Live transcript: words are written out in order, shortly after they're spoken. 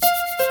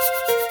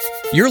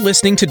You're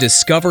listening to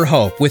Discover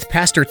Hope with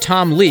Pastor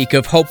Tom Leake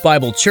of Hope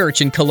Bible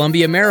Church in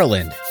Columbia,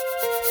 Maryland.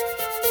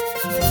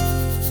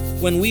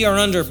 When we are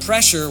under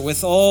pressure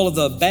with all of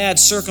the bad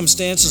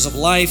circumstances of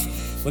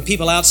life, when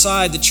people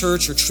outside the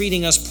church are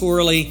treating us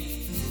poorly,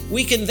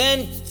 we can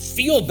then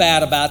feel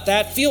bad about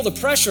that, feel the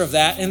pressure of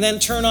that, and then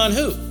turn on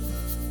who?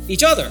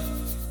 Each other.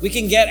 We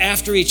can get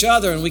after each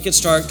other and we can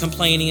start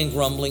complaining and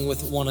grumbling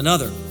with one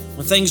another.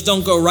 When things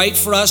don't go right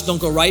for us,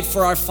 don't go right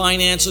for our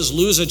finances,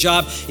 lose a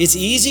job, it's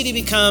easy to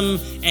become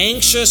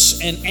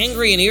anxious and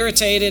angry and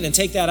irritated and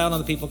take that out on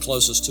the people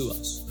closest to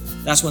us.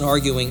 That's when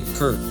arguing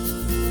occurs.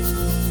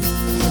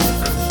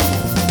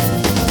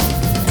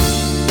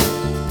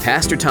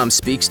 Pastor Tom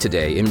speaks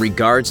today in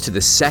regards to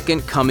the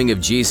second coming of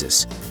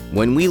Jesus.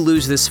 When we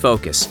lose this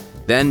focus,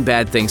 then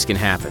bad things can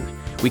happen.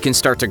 We can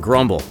start to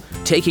grumble,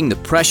 taking the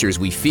pressures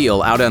we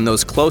feel out on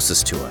those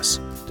closest to us.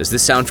 Does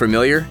this sound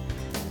familiar?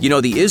 You know,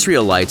 the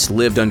Israelites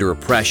lived under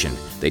oppression.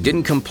 They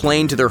didn't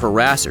complain to their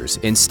harassers.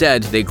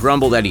 Instead, they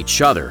grumbled at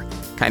each other.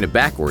 Kind of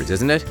backwards,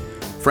 isn't it?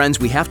 Friends,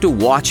 we have to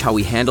watch how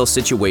we handle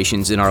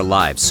situations in our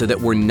lives so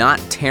that we're not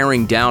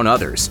tearing down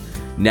others.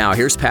 Now,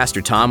 here's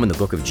Pastor Tom in the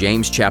book of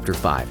James chapter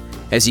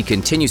 5. As he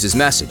continues his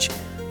message,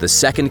 the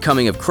second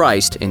coming of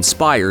Christ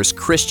inspires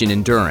Christian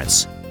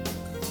endurance.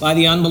 By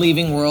the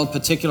unbelieving world,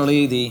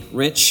 particularly the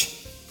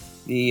rich,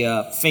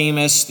 the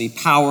famous, the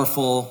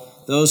powerful,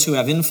 those who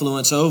have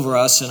influence over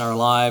us in our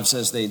lives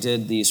as they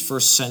did these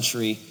first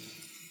century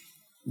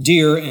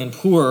dear and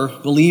poor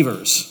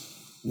believers.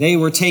 They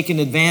were taken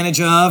advantage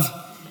of.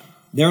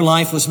 Their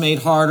life was made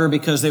harder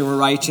because they were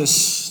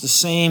righteous. The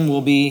same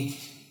will be,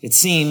 it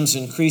seems,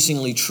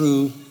 increasingly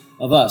true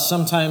of us.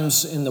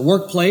 Sometimes in the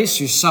workplace,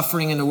 you're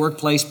suffering in the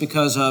workplace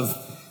because of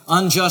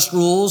unjust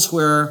rules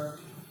where,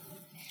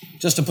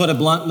 just to put it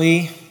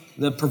bluntly,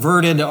 the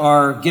perverted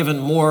are given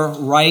more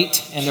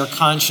right and their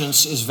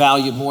conscience is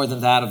valued more than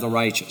that of the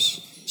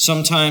righteous.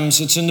 Sometimes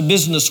it's in the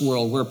business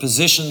world where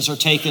positions are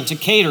taken to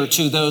cater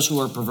to those who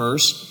are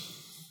perverse.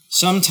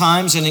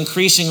 Sometimes, and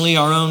increasingly,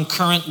 our own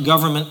current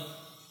government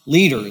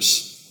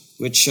leaders,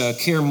 which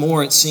care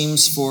more, it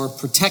seems, for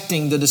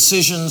protecting the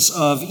decisions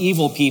of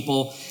evil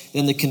people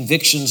than the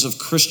convictions of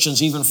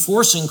Christians, even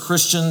forcing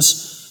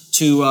Christians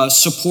to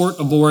support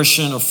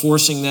abortion or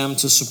forcing them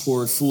to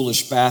support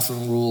foolish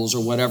bathroom rules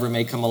or whatever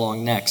may come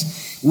along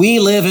next. We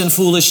live in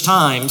foolish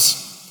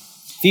times.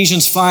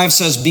 Ephesians 5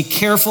 says, be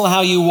careful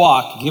how you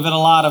walk. Give it a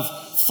lot of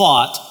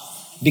thought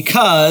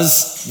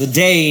because the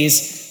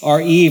days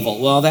are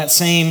evil. Well, that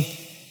same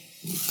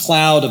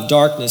cloud of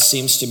darkness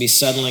seems to be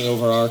settling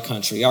over our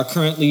country. Our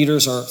current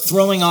leaders are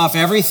throwing off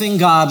everything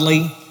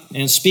godly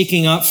and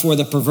speaking up for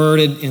the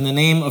perverted in the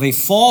name of a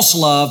false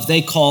love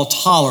they call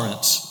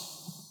tolerance.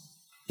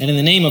 And in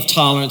the name of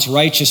tolerance,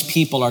 righteous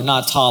people are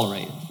not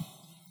tolerated.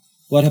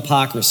 What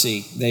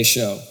hypocrisy they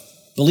show.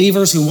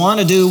 Believers who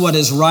want to do what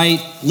is right,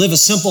 live a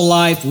simple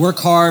life, work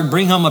hard,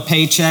 bring home a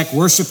paycheck,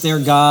 worship their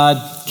God,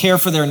 care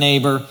for their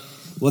neighbor,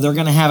 well, they're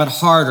going to have it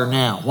harder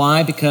now.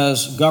 Why?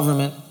 Because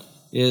government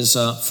is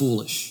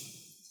foolish.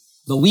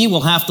 But we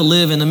will have to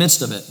live in the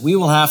midst of it. We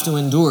will have to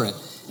endure it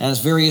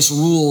as various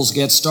rules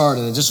get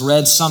started. I just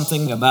read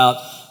something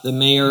about the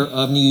mayor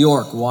of New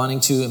York wanting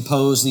to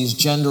impose these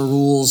gender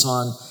rules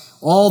on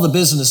all the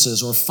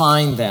businesses or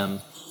fine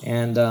them.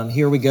 And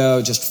here we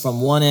go, just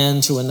from one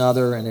end to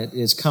another, and it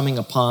is coming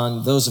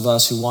upon those of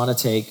us who want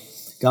to take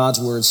God's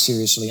word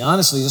seriously.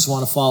 Honestly, just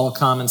want to follow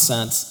common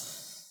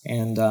sense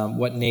and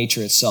what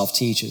nature itself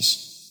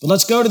teaches. But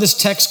let's go to this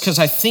text because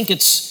I think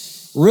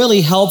it's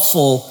really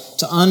helpful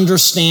to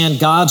understand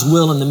God's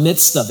will in the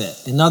midst of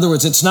it. In other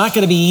words, it's not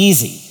going to be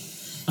easy.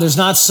 There's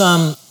not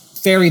some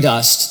fairy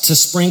dust to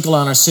sprinkle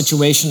on our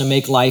situation to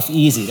make life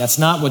easy. That's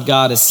not what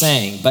God is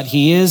saying, but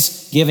he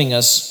is giving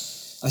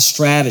us a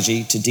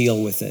strategy to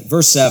deal with it.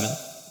 Verse 7,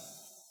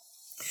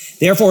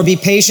 therefore be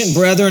patient,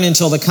 brethren,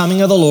 until the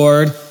coming of the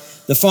Lord.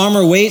 The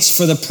farmer waits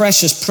for the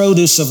precious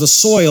produce of the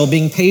soil,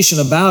 being patient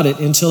about it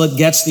until it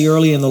gets the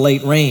early and the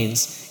late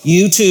rains.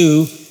 You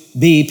too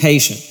be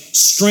patient.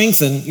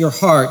 Strengthen your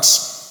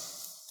hearts,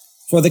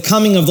 for the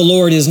coming of the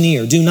Lord is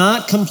near. Do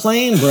not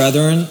complain,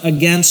 brethren,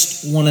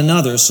 against one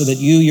another, so that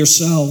you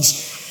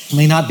yourselves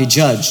may not be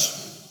judged.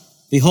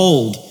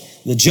 Behold,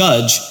 the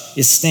judge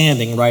is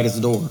standing right at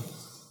the door.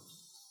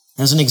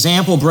 As an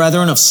example,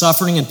 brethren, of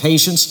suffering and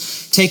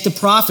patience, take the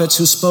prophets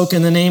who spoke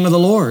in the name of the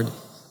Lord.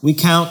 We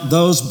count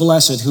those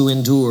blessed who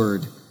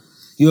endured.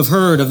 You have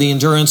heard of the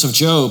endurance of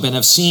Job and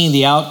have seen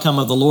the outcome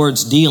of the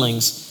Lord's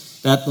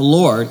dealings, that the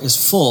Lord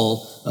is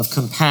full of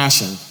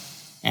compassion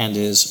and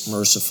is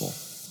merciful.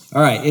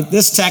 All right,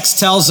 this text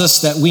tells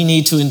us that we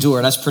need to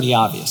endure. That's pretty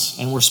obvious.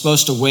 And we're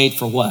supposed to wait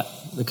for what?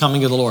 The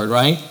coming of the Lord,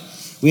 right?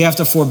 We have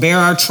to forbear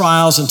our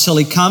trials until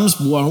he comes.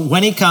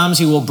 When he comes,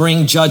 he will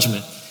bring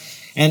judgment.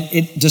 And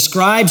it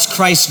describes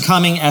Christ's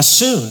coming as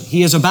soon.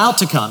 He is about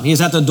to come. He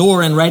is at the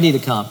door and ready to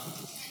come.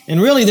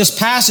 And really, this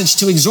passage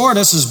to exhort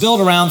us is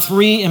built around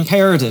three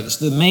imperatives,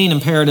 the main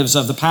imperatives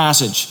of the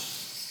passage.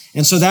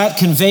 And so that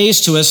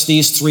conveys to us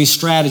these three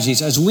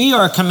strategies. As we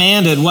are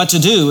commanded what to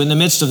do in the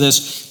midst of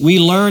this, we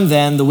learn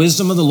then the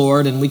wisdom of the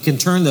Lord, and we can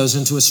turn those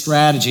into a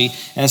strategy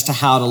as to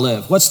how to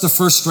live. What's the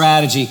first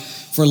strategy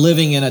for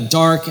living in a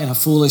dark and a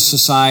foolish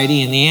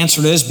society? And the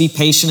answer is, be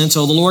patient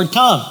until the Lord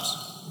comes.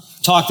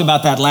 Talked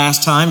about that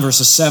last time,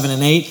 verses 7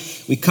 and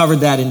 8. We covered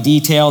that in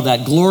detail,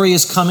 that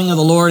glorious coming of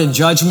the Lord in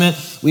judgment.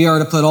 We are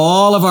to put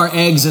all of our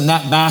eggs in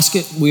that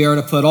basket. We are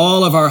to put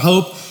all of our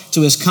hope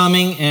to his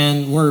coming,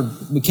 and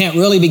we can't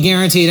really be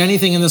guaranteed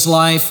anything in this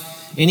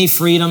life, any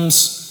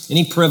freedoms,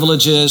 any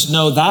privileges.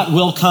 No, that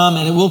will come,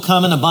 and it will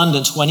come in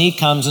abundance when he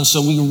comes. And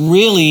so we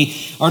really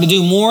are to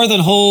do more than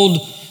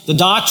hold the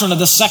doctrine of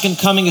the second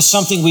coming as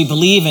something we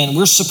believe in.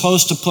 We're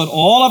supposed to put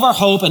all of our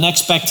hope and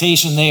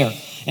expectation there.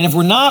 And if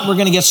we're not, we're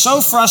going to get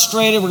so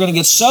frustrated, we're going to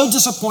get so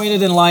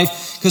disappointed in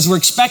life because we're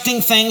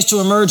expecting things to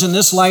emerge in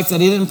this life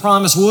that he didn't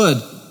promise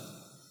would.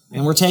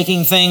 And we're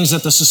taking things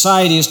that the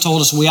society has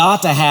told us we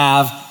ought to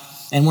have,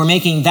 and we're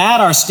making that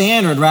our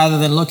standard rather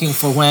than looking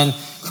for when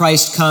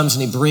Christ comes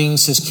and he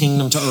brings his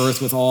kingdom to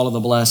earth with all of the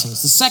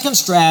blessings. The second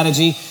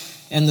strategy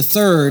and the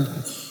third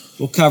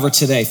we'll cover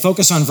today.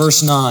 Focus on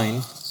verse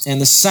 9 and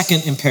the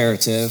second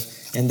imperative,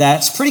 and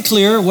that's pretty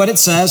clear what it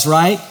says,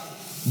 right?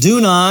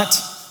 Do not,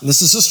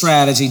 this is a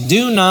strategy,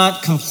 do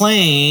not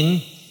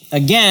complain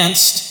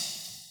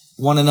against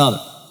one another.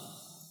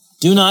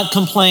 Do not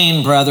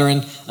complain,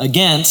 brethren,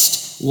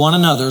 against one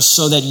another,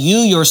 so that you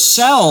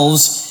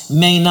yourselves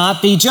may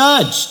not be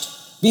judged.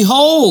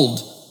 Behold,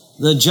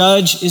 the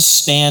judge is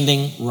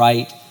standing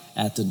right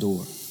at the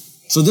door.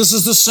 So this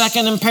is the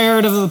second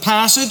imperative of the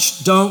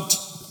passage. Don't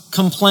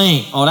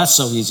complain. Oh, that's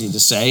so easy to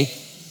say.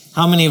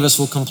 How many of us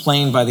will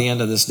complain by the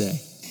end of this day?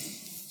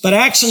 But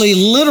actually,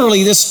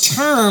 literally, this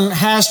term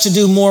has to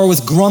do more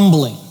with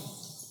grumbling.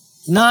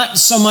 Not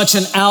so much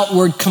an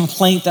outward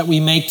complaint that we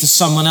make to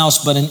someone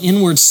else, but an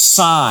inward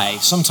sigh.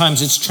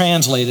 Sometimes it's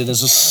translated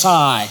as a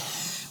sigh.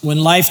 When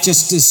life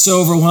just is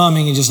so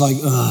overwhelming and just like,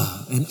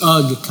 an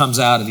ugh comes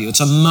out of you. It's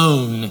a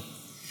moan.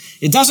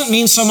 It doesn't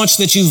mean so much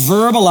that you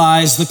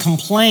verbalize the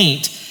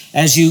complaint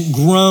as you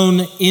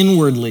groan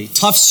inwardly.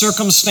 Tough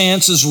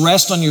circumstances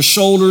rest on your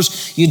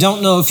shoulders. You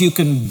don't know if you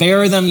can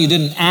bear them. You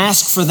didn't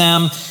ask for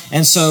them.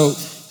 And so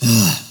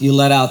you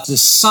let out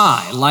this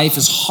sigh. Life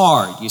is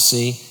hard, you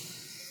see.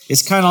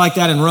 It's kind of like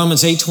that in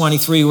Romans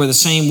 8:23 where the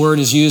same word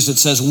is used. It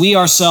says, we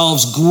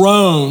ourselves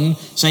groan,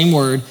 same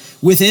word,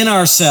 within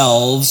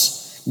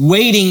ourselves,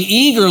 waiting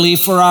eagerly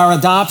for our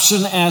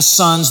adoption as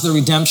sons, the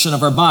redemption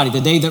of our body,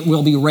 the day that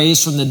we'll be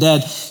raised from the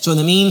dead. So in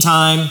the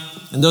meantime,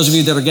 and those of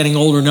you that are getting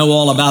older know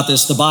all about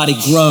this, the body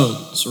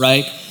groans,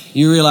 right?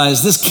 You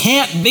realize this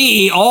can't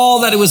be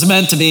all that it was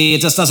meant to be. It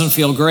just doesn't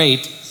feel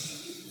great.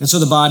 And so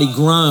the body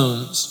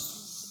groans.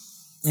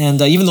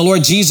 And even the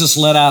Lord Jesus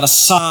let out a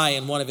sigh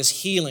in one of his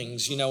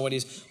healings, when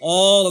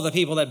all of the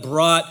people that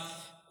brought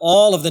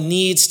all of the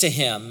needs to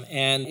him,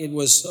 and it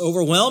was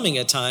overwhelming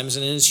at times,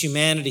 and in his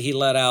humanity, he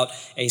let out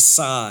a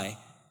sigh.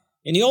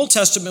 In the Old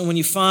Testament, when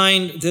you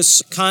find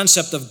this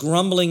concept of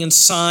grumbling and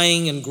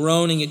sighing and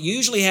groaning, it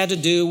usually had to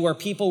do where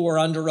people were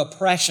under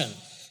oppression.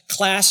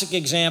 Classic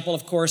example,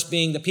 of course,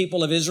 being the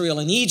people of Israel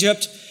in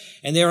Egypt,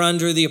 and they're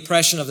under the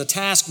oppression of the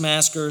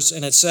taskmasters,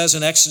 and it says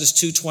in Exodus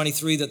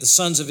 2:23 that the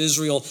sons of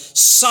Israel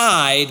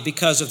sighed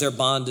because of their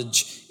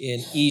bondage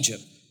in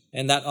Egypt.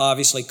 And that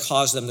obviously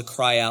caused them to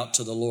cry out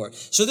to the Lord.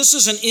 So this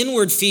is an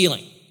inward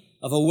feeling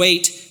of a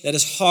weight that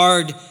is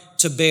hard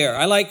to bear.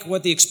 I like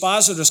what the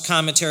expositor's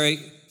commentary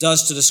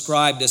does to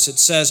describe this. It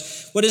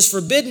says, what is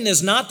forbidden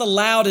is not the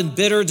loud and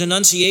bitter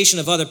denunciation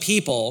of other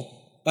people.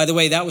 By the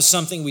way, that was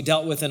something we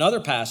dealt with in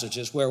other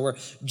passages where we're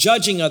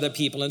judging other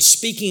people and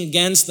speaking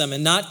against them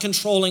and not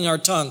controlling our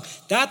tongue.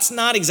 That's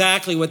not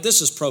exactly what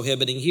this is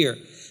prohibiting here,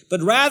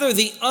 but rather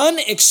the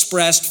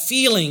unexpressed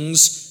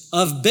feelings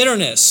of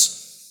bitterness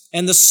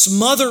and the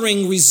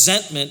smothering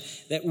resentment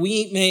that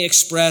we may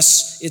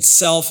express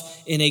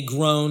itself in a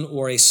groan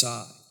or a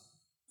sigh.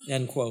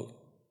 End quote.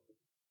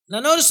 Now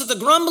notice that the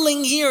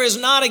grumbling here is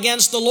not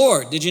against the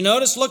Lord. Did you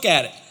notice? Look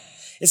at it.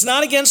 It's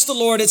not against the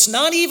Lord. It's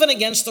not even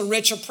against the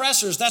rich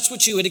oppressors. That's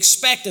what you would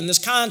expect in this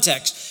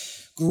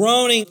context.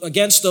 Groaning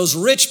against those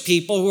rich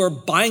people who are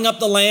buying up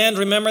the land,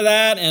 remember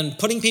that, and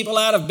putting people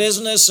out of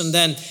business and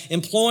then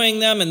employing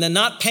them and then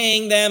not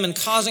paying them and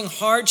causing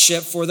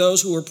hardship for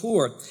those who are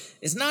poor.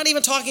 It's not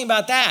even talking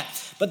about that.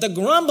 But the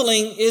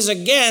grumbling is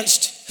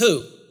against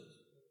who?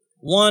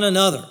 One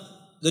another.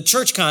 The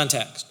church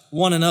context,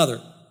 one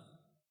another.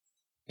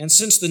 And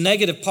since the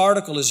negative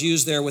particle is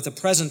used there with a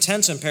present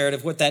tense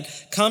imperative, what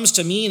that comes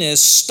to mean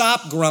is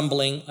stop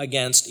grumbling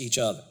against each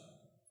other.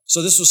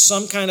 So this was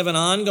some kind of an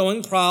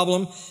ongoing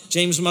problem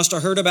James must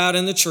have heard about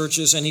in the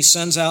churches, and he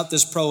sends out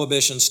this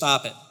prohibition,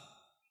 stop it.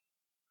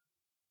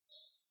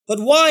 But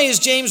why is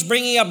James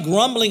bringing up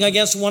grumbling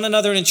against one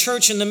another in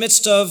church in the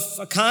midst of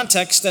a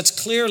context that's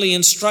clearly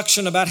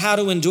instruction about how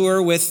to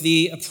endure with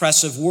the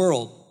oppressive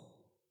world?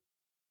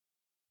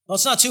 Well,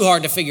 it's not too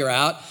hard to figure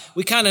out.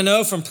 We kind of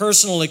know from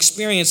personal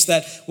experience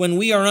that when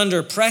we are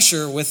under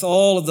pressure with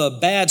all of the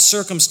bad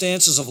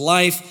circumstances of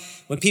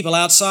life, when people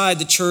outside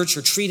the church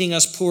are treating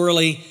us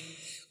poorly,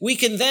 we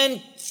can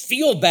then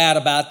feel bad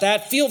about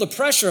that, feel the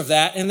pressure of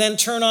that, and then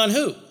turn on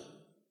who?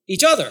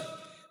 Each other.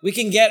 We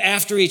can get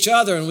after each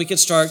other, and we can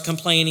start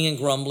complaining and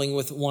grumbling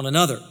with one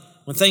another.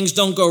 When things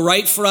don't go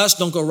right for us,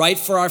 don't go right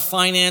for our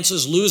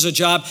finances, lose a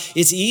job,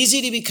 it's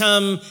easy to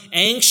become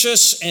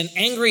anxious and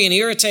angry and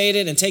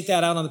irritated and take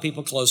that out on the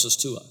people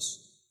closest to us.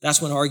 That's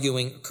when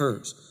arguing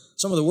occurs.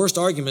 Some of the worst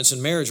arguments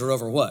in marriage are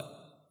over what?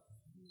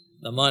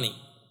 The money.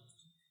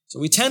 So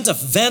we tend to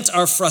vent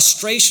our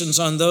frustrations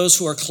on those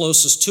who are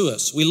closest to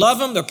us. We love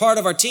them, they're part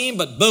of our team,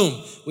 but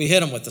boom, we hit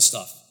them with the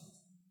stuff.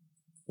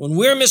 When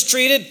we're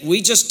mistreated,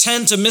 we just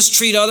tend to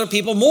mistreat other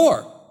people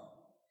more.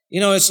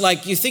 It's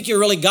like you think you're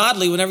really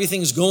godly when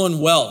everything's going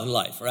well in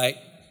life, right?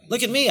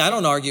 Look at me, I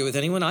don't argue with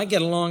anyone. I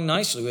get along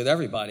nicely with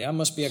everybody. I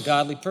must be a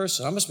godly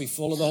person. I must be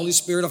full of the Holy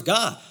Spirit of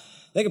God.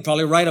 They could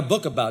probably write a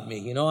book about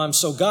me. I'm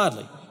so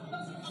godly.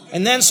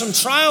 And then some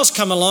trials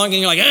come along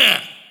and you're like,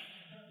 ah!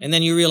 And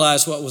then you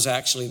realize what was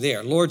actually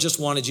there. Lord just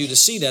wanted you to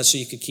see that so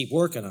you could keep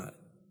working on it.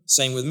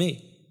 Same with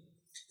me.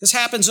 This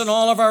happens in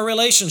all of our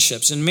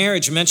relationships. In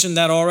marriage, I mentioned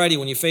that already.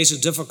 When you face a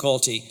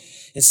difficulty,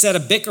 instead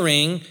of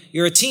bickering,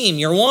 you're a team.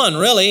 You're one,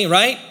 really,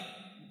 right?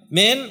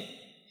 Men,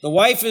 the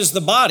wife is the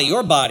body,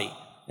 your body.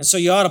 And so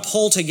you ought to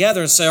pull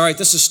together and say, all right,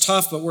 this is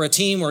tough, but we're a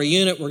team, we're a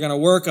unit, we're going to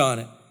work on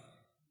it.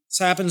 This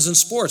happens in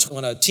sports.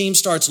 When a team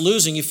starts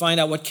losing, you find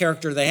out what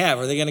character they have.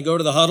 Are they going to go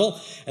to the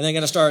huddle and they're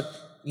going to start,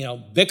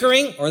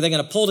 bickering, or are they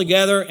going to pull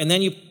together, and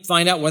then you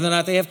find out whether or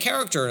not they have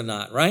character or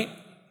not, right?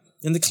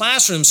 In the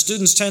classroom,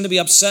 students tend to be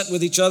upset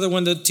with each other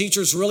when the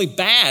teacher's really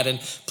bad and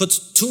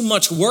puts too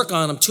much work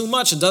on them, too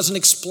much, and doesn't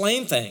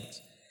explain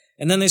things.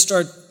 And then they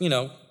start,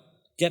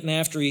 getting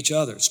after each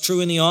other. It's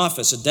true in the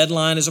office. A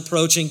deadline is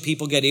approaching.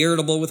 People get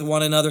irritable with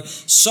one another.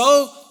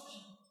 So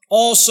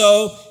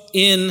also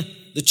in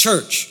the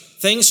church.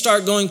 Things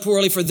start going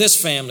poorly for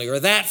this family or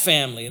that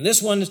family, and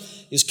this one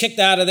is kicked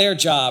out of their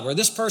job, or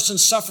this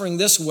person's suffering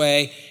this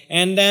way,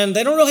 and then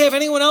they don't really have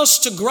anyone else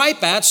to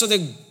gripe at, so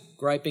they're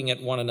griping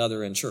at one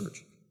another in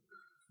church.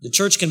 The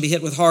church can be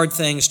hit with hard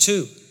things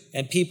too,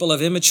 and people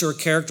of immature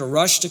character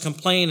rush to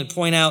complain and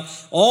point out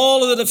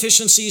all of the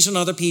deficiencies in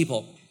other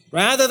people.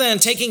 Rather than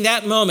taking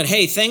that moment,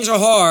 hey, things are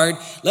hard,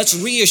 let's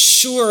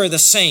reassure the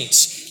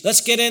saints.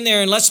 Let's get in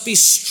there and let's be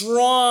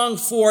strong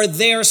for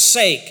their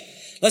sake.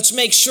 Let's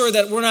make sure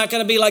that we're not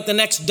going to be like the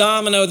next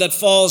domino that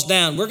falls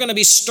down. We're going to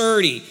be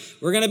sturdy.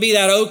 We're going to be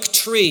that oak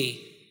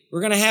tree. We're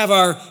going to have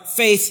our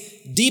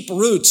faith deep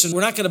roots, and we're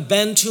not going to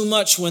bend too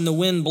much when the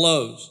wind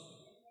blows.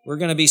 We're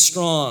going to be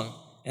strong,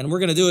 and we're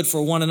going to do it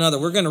for one another.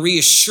 We're going to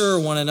reassure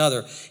one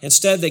another.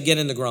 Instead, they get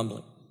into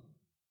grumbling.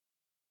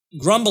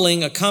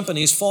 Grumbling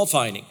accompanies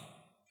fault-finding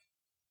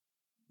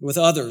with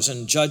others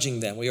and judging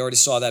them. We already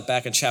saw that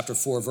back in chapter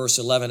 4, verse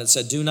 11. It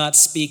said, do not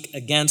speak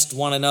against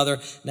one another.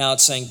 Now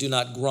it's saying, do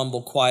not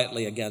grumble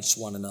quietly against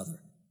one another.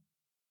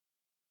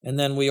 And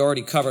then we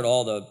already covered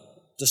all the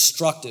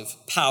destructive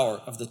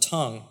power of the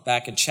tongue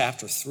back in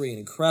chapter 3, an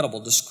incredible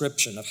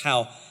description of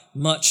how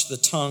much the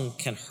tongue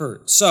can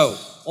hurt. So,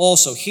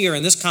 also here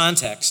in this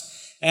context,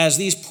 as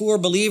these poor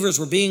believers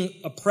were being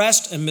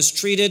oppressed and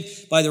mistreated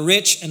by the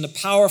rich and the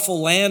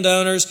powerful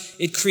landowners,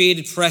 it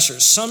created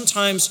pressures,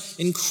 sometimes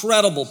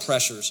incredible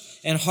pressures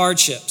and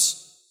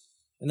hardships.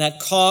 And that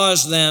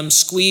caused them,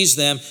 squeezed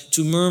them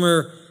to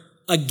murmur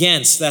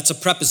against. That's a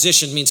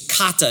preposition, it means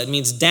kata, it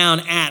means down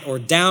at or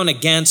down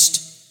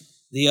against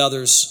the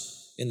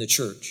others in the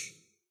church.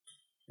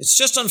 It's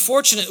just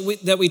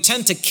unfortunate that we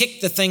tend to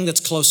kick the thing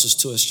that's closest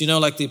to us.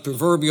 Like the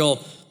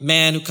proverbial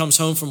man who comes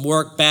home from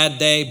work, bad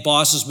day,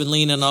 boss has been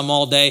leaning on him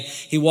all day.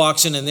 He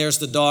walks in and there's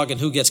the dog, and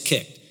who gets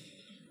kicked?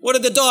 What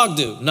did the dog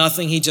do?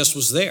 Nothing, he just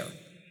was there.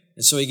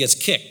 And so he gets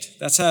kicked.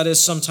 That's how it is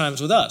sometimes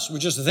with us. We're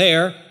just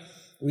there,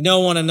 we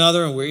know one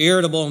another, and we're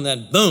irritable, and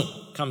then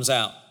boom, comes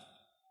out.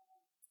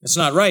 It's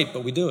not right,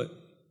 but we do it.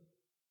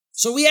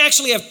 So we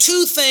actually have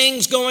two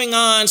things going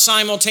on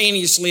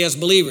simultaneously as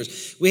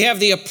believers. We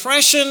have the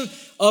oppression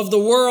of the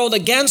world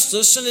against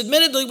us, and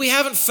admittedly, we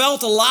haven't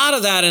felt a lot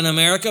of that in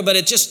America, but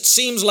it just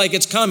seems like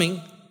it's coming.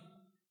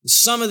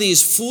 Some of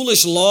these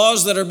foolish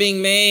laws that are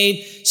being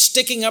made,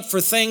 sticking up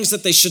for things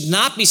that they should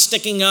not be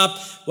sticking up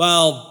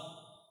while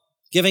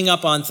giving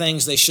up on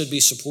things they should be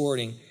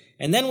supporting.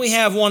 And then we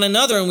have one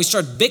another, and we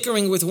start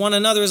bickering with one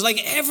another. It's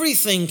like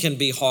everything can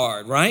be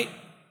hard, right?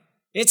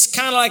 It's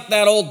kind of like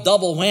that old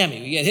double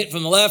whammy. You get hit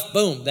from the left,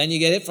 boom. Then you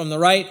get hit from the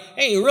right.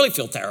 Hey, you really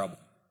feel terrible.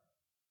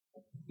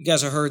 You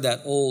guys have heard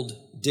that old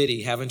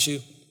ditty, haven't you?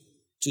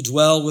 To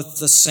dwell with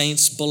the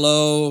saints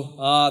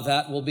below,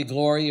 that will be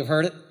glory. You've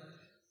heard it?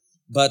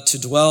 But to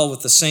dwell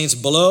with the saints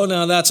below,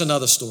 now that's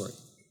another story.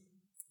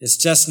 It's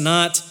just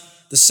not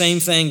the same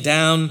thing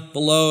down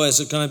below as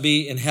it's going to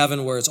be in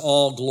heaven where it's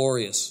all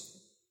glorious.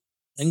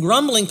 And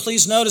grumbling,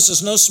 please notice,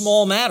 is no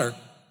small matter.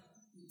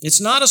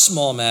 It's not a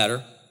small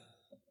matter.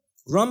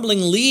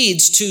 Grumbling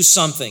leads to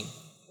something.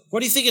 What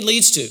do you think it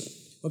leads to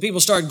when people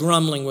start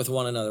grumbling with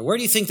one another? Where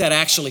do you think that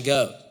actually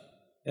goes?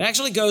 It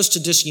actually goes to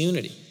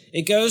disunity.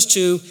 It goes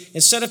to,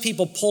 instead of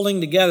people pulling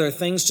together,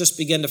 things just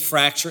begin to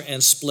fracture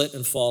and split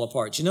and fall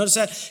apart. You notice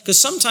that? Because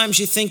sometimes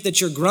you think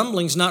that your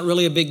grumbling is not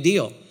really a big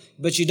deal,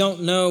 but you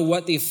don't know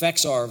what the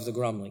effects are of the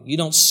grumbling. You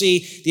don't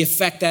see the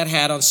effect that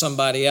had on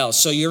somebody else.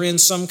 So you're in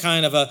some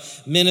kind of a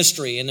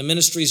ministry, and the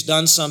ministry's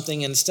done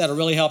something, and instead of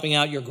really helping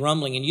out, you're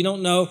grumbling, and you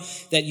don't know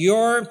that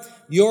your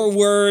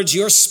words,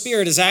 your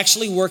spirit is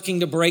actually working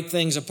to break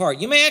things apart.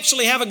 You may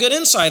actually have a good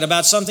insight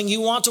about something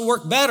you want to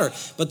work better,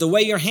 but the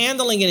way you're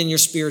handling it in your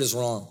spirit is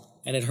wrong,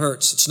 and it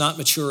hurts. It's not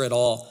mature at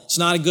all. It's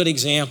not a good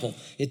example.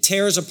 It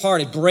tears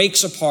apart. It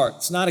breaks apart.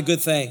 It's not a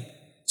good thing.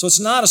 So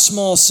it's not a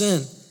small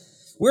sin.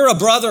 We're a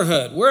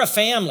brotherhood. We're a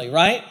family,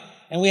 right?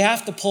 And we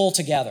have to pull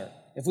together.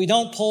 If we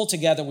don't pull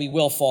together, we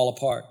will fall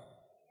apart.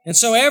 And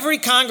so every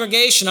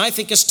congregation, I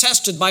think, is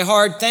tested by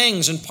hard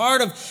things. And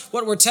part of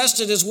what we're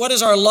tested is, what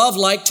is our love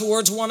like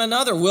towards one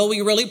another? Will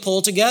we really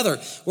pull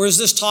together? Or is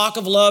this talk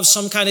of love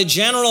some kind of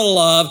general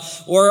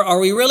love? Or are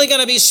we really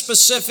going to be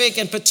specific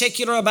and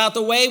particular about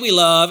the way we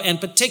love, and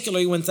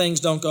particularly when things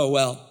don't go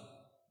well?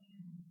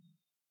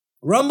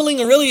 Grumbling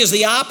really is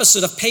the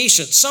opposite of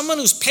patient. Someone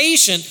who's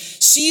patient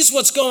sees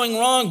what's going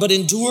wrong but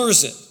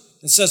endures it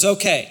and says,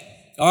 okay,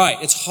 all right,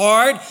 it's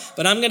hard,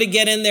 but I'm going to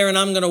get in there and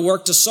I'm going to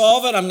work to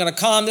solve it. I'm going to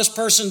calm this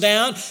person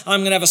down. I'm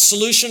going to have a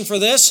solution for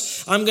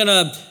this. I'm going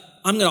to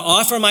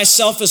offer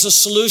myself as a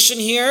solution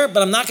here,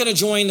 but I'm not going to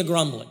join the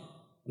grumbling.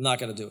 I'm not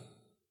going to do it.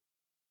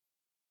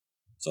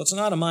 So it's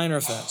not a minor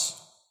offense.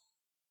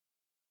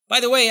 By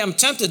the way, I'm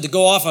tempted to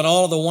go off on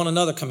all of the one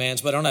another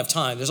commands, but I don't have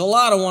time. There's a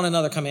lot of one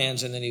another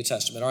commands in the New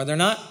Testament, are there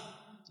not?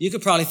 You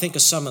could probably think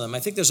of some of them. I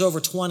think there's over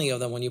 20 of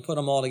them when you put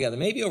them all together,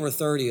 maybe over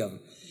 30 of them.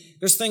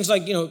 There's things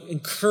like,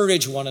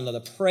 encourage one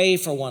another, pray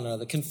for one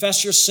another,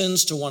 confess your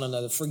sins to one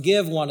another,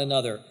 forgive one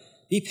another,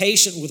 be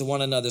patient with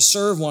one another,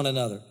 serve one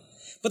another.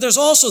 But there's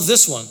also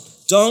this one,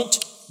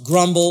 don't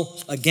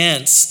grumble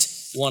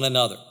against one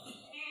another.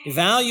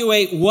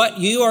 Evaluate what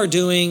you are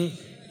doing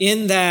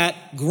in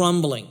that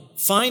grumbling.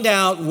 Find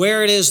out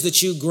where it is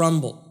that you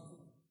grumble.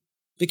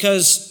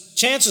 Because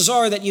chances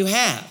are that you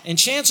have, and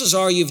chances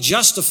are you've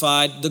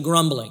justified the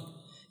grumbling.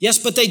 Yes,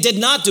 but they did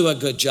not do a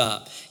good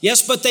job.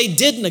 Yes, but they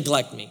did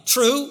neglect me.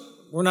 True,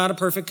 we're not a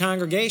perfect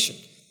congregation.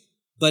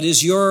 But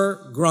is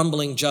your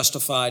grumbling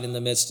justified in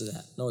the midst of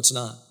that? No, it's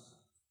not.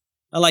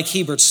 I like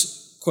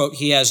Hebert's quote.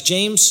 He has,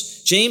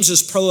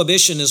 James's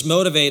prohibition is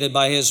motivated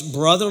by his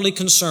brotherly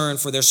concern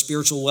for their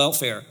spiritual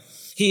welfare.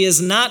 He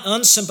is not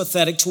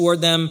unsympathetic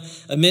toward them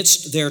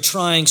amidst their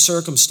trying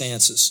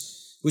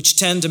circumstances, which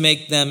tend to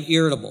make them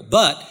irritable.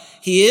 But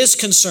he is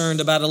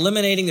concerned about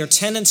eliminating their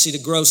tendency to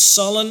grow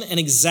sullen and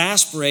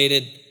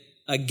exasperated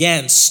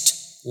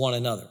against one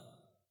another.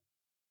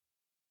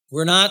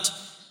 We're not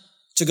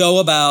to go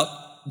about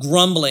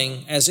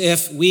grumbling as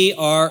if we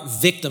are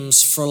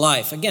victims for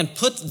life. Again,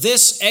 put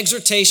this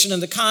exhortation in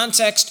the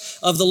context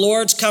of the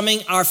Lord's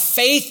coming, our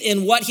faith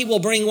in what he will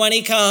bring when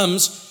he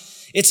comes.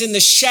 It's in the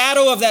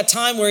shadow of that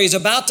time where he's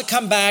about to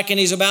come back and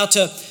he's about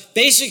to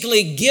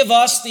basically give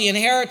us the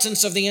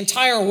inheritance of the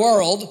entire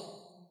world.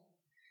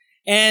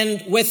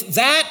 And with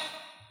that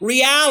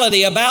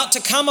reality about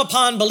to come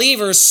upon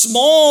believers,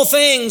 small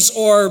things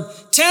or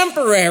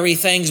temporary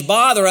things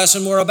bother us,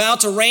 and we're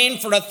about to reign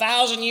for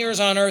 1,000 years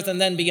on earth and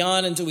then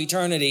beyond into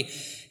eternity.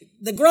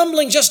 The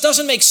grumbling just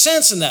doesn't make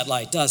sense in that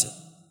light, does it?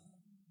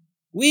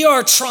 We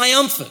are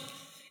triumphant,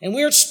 and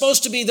we're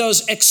supposed to be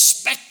those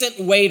expectant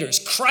waiters.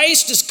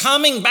 Christ is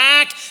coming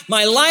back.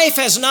 My life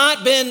has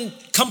not been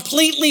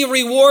completely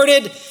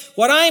rewarded.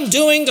 What I'm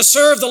doing to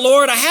serve the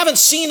Lord, I haven't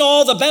seen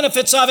all the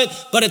benefits of it,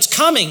 but it's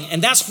coming,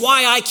 and that's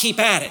why I keep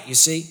at it, you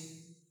see.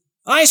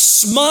 I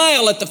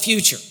smile at the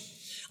future.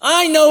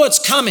 I know it's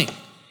coming.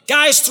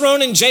 Guy's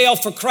thrown in jail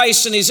for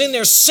Christ, and he's in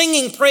there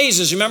singing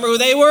praises. You remember who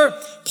they were?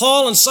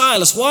 Paul and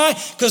Silas. Why?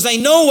 Because they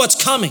know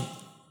what's coming.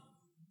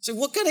 Say,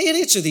 what kind of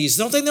idiots are these?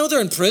 Don't they know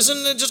they're in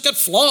prison? They just got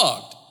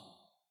flogged.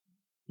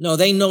 No,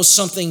 they know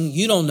something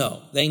you don't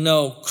know. They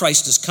know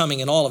Christ is coming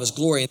in all of his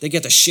glory, and they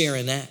get to share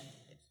in that.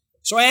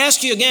 So I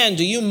ask you again,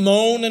 do you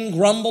moan and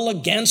grumble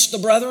against the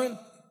brethren?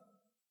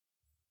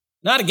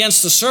 Not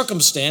against the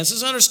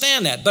circumstances,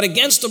 understand that, but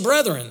against the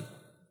brethren.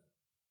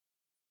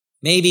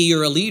 Maybe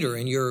you're a leader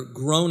and you're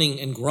groaning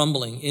and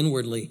grumbling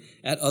inwardly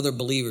at other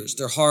believers.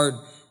 They're hard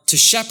to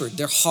shepherd.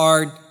 They're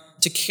hard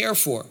to care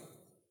for.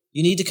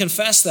 You need to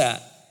confess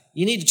that.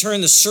 You need to turn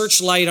the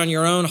searchlight on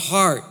your own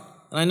heart.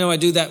 And I know I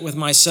do that with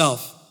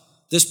myself.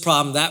 This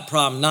problem, that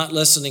problem, not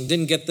listening,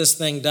 didn't get this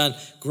thing done.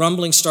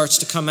 Grumbling starts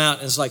to come out,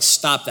 and it's like,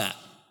 stop that.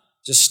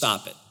 Just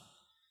stop it.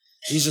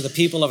 These are the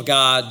people of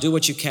God. Do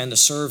what you can to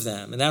serve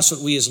them. And that's what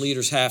we as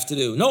leaders have to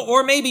do. No,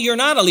 or maybe you're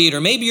not a leader.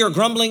 Maybe you're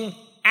grumbling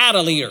at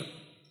a leader.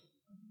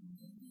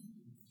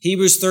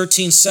 Hebrews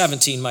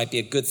 13:17 might be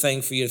a good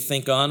thing for you to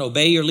think on.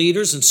 Obey your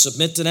leaders and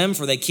submit to them,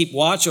 for they keep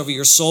watch over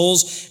your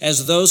souls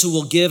as those who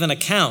will give an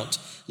account.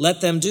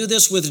 Let them do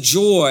this with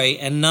joy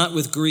and not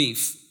with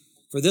grief,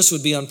 for this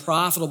would be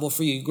unprofitable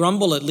for you. You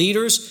grumble at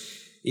leaders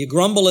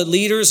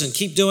and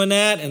keep doing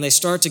that, and they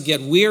start to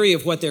get weary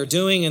of what they're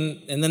doing,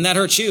 and then that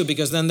hurts you,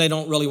 because then they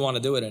don't really want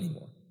to do it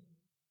anymore.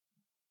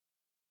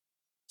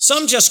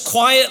 Some just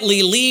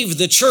quietly leave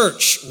the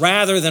church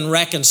rather than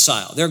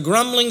reconcile. Their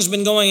grumbling's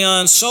been going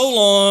on so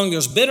long.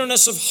 There's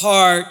bitterness of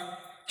heart.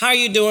 How are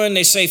you doing?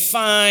 They say,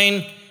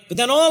 fine. But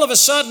then all of a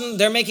sudden,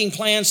 they're making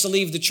plans to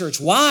leave the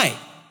church. Why?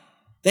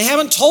 They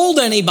haven't told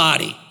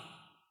anybody.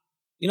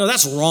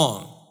 That's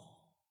wrong.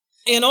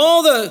 In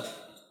all the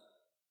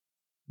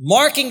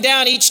marking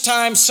down each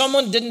time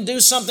someone didn't do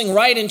something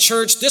right in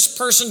church, this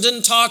person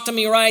didn't talk to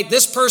me right,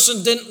 this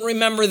person didn't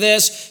remember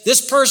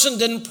this person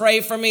didn't pray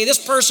for me,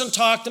 this person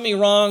talked to me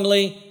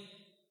wrongly.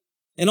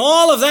 And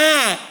all of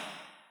that,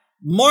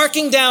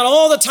 marking down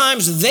all the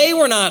times they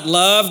were not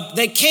loved,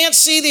 they can't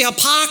see the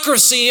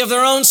hypocrisy of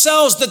their own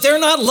selves, that they're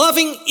not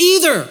loving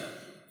either.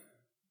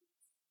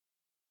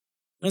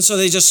 And so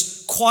they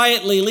just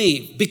quietly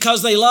leave.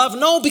 Because they love?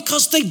 No,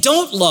 because they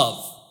don't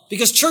love.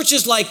 Because church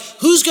is like,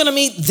 who's going to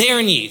meet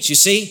their needs, you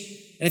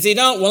see? And if they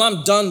don't, well,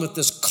 I'm done with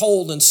this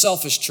cold and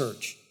selfish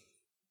church.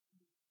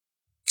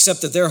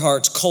 Except that their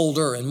heart's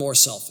colder and more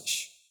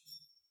selfish.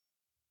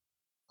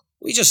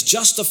 We just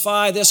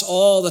justify this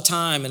all the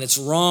time, and it's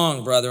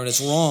wrong, brother, and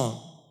it's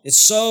wrong. It's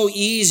so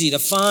easy to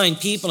find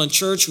people in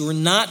church who are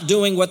not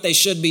doing what they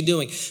should be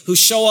doing, who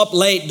show up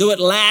late, do it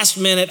last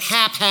minute,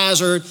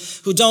 haphazard,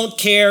 who don't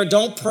care,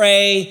 don't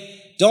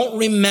pray, don't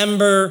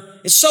remember.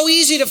 It's so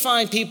easy to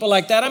find people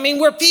like that. I mean,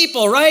 we're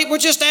people, right? We're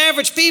just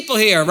average people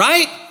here,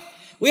 right?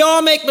 We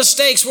all make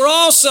mistakes. We're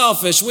all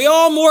selfish. We're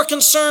all more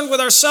concerned with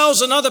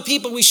ourselves than other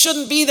people. We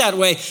shouldn't be that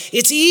way.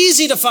 It's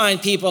easy to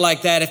find people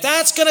like that. If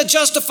that's going to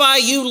justify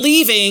you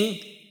leaving,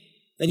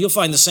 then you'll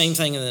find the same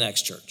thing in the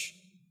next church.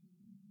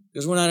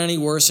 Because we're not any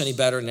worse, any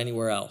better than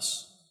anywhere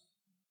else.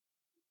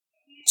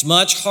 It's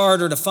much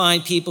harder to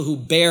find people who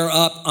bear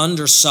up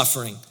under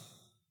suffering,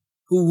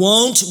 who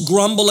won't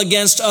grumble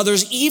against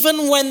others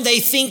even when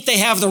they think they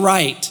have the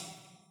right.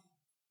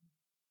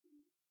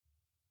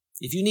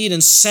 If you need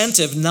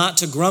incentive not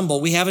to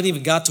grumble, we haven't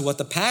even got to what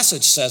the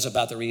passage says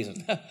about the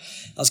reason. I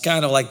was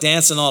kind of like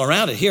dancing all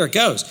around it. Here it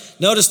goes.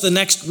 Notice the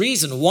next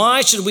reason.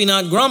 Why should we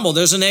not grumble?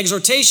 There's an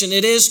exhortation.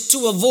 It is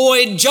to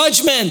avoid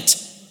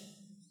judgment.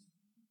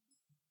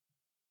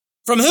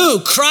 From who?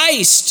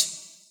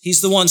 Christ.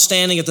 He's the one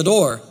standing at the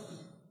door.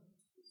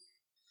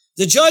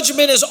 The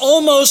judgment is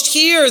almost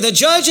here. The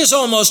judge is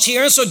almost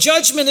here. And so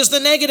judgment is the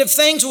negative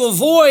thing to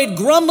avoid.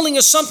 Grumbling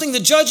is something the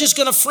judge is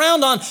going to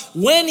frown on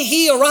when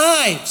he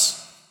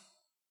arrives.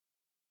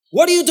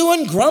 What are you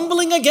doing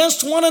grumbling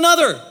against one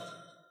another?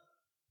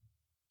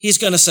 He's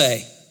going to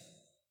say.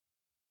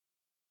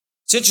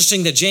 It's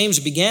interesting that James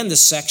began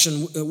this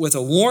section with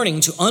a warning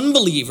to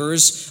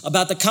unbelievers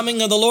about the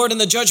coming of the Lord and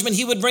the judgment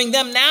he would bring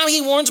them. Now he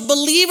warns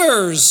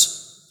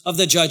believers of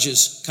the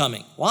judge's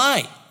coming.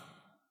 Why?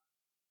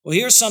 Well,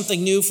 here's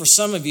something new for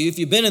some of you. If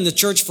you've been in the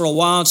church for a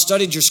while and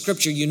studied your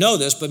scripture, you know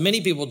this, but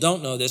many people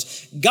don't know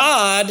this.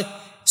 God,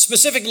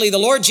 specifically the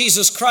Lord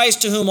Jesus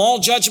Christ, to whom all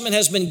judgment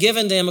has been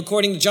given to him,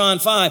 according to John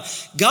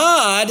 5,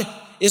 God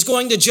is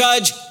going to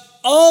judge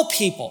all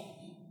people,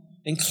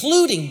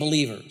 including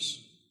believers.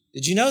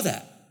 Did you know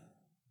that?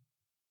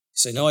 You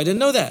say, no, I didn't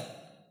know that.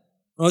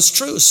 No, it's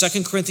true.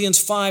 2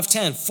 Corinthians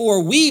 5:10.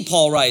 For we,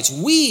 Paul writes,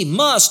 we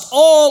must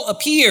all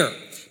appear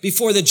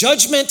before the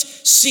judgment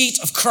seat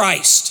of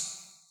Christ.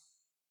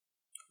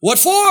 What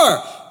for?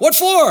 What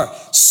for?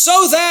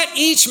 So that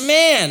each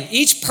man,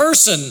 each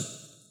person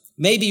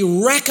may be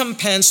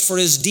recompensed for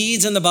his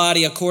deeds in the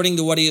body according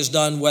to what he has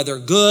done, whether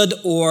good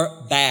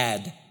or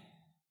bad.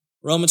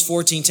 Romans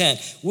 14:10.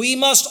 We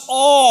must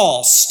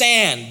all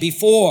stand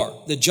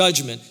before the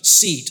judgment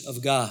seat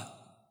of God.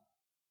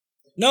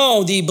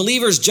 No, the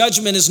believer's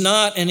judgment is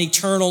not an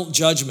eternal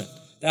judgment.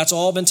 That's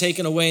all been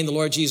taken away in the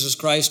Lord Jesus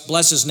Christ.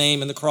 Bless his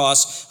name in the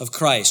cross of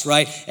Christ,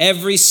 right?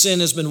 Every sin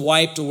has been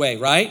wiped away,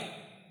 right?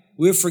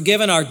 We're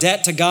forgiven our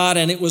debt to God,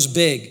 and it was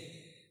big.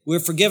 We're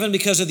forgiven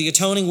because of the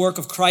atoning work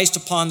of Christ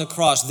upon the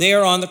cross.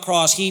 There on the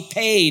cross, he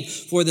paid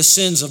for the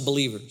sins of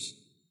believers.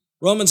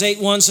 Romans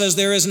 8:1 says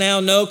there is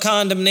now no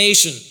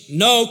condemnation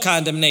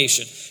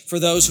for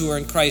those who are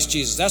in Christ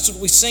Jesus. That's what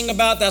we sing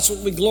about. That's what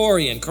we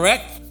glory in,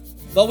 correct?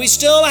 But we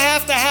still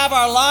have to have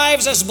our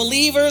lives as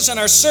believers and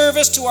our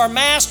service to our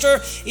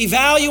Master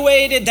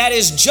evaluated, that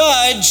is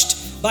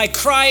judged by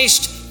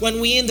Christ, when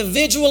we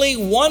individually,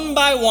 one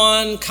by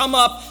one, come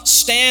up,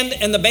 stand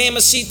in the Bema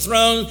Seat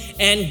throne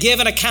and give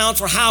an account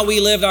for how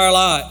we lived our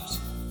lives.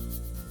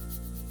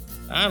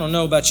 I don't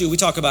know about you. We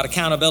talk about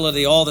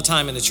accountability all the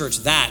time in the church.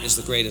 That is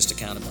the greatest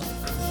accountability.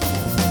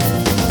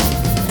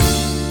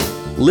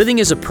 Living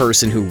as a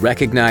person who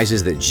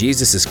recognizes that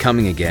Jesus is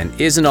coming again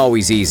isn't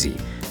always easy.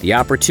 The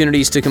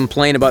opportunities to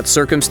complain about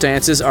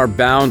circumstances are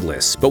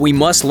boundless, but we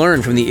must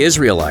learn from the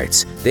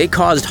Israelites. They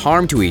caused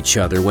harm to each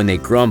other when they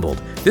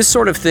grumbled. This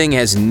sort of thing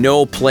has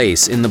no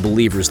place in the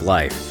believer's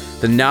life.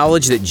 The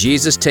knowledge that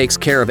Jesus takes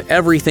care of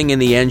everything in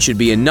the end should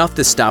be enough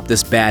to stop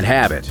this bad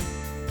habit.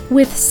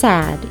 With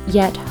sad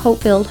yet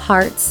hope-filled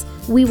hearts,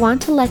 we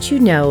want to let you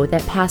know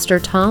that Pastor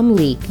Tom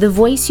Leake, the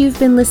voice you've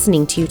been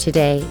listening to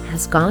today,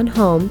 has gone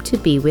home to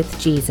be with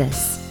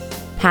Jesus.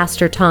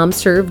 Pastor Tom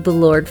served the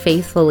Lord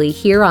faithfully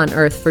here on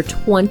earth for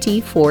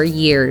 24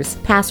 years,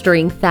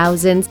 pastoring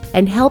thousands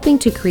and helping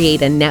to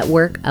create a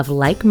network of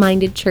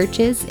like-minded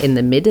churches in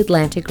the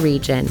Mid-Atlantic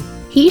region.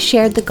 He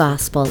shared the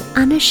gospel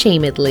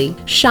unashamedly,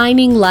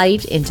 shining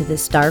light into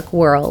this dark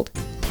world.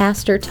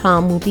 Pastor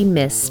Tom will be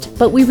missed,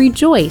 but we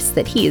rejoice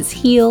that he is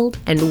healed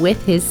and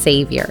with his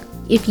Savior.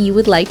 If you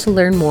would like to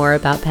learn more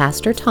about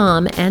Pastor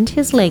Tom and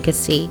his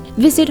legacy,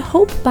 visit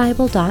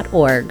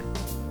hopebible.org.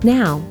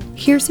 Now,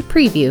 here's a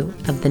preview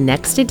of the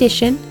next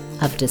edition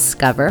of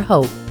Discover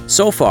Hope.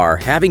 So far,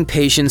 having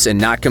patience and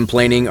not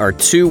complaining are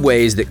two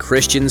ways that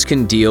Christians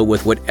can deal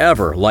with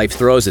whatever life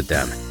throws at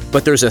them.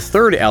 But there's a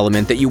third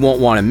element that you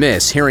won't want to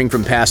miss hearing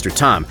from Pastor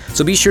Tom,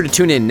 so be sure to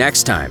tune in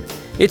next time.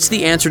 It's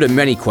the answer to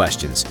many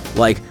questions,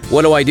 like,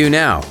 what do I do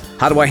now?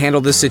 How do I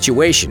handle this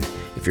situation?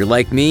 If you're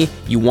like me,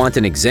 you want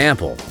an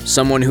example,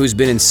 someone who's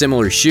been in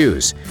similar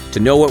shoes, to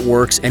know what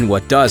works and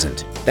what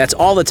doesn't. That's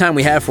all the time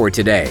we have for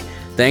today.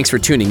 Thanks for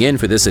tuning in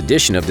for this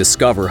edition of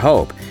Discover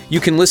Hope. You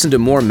can listen to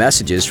more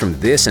messages from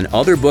this and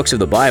other books of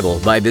the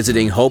Bible by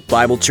visiting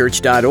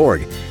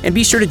hopebiblechurch.org. And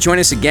be sure to join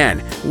us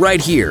again,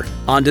 right here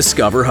on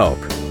Discover Hope.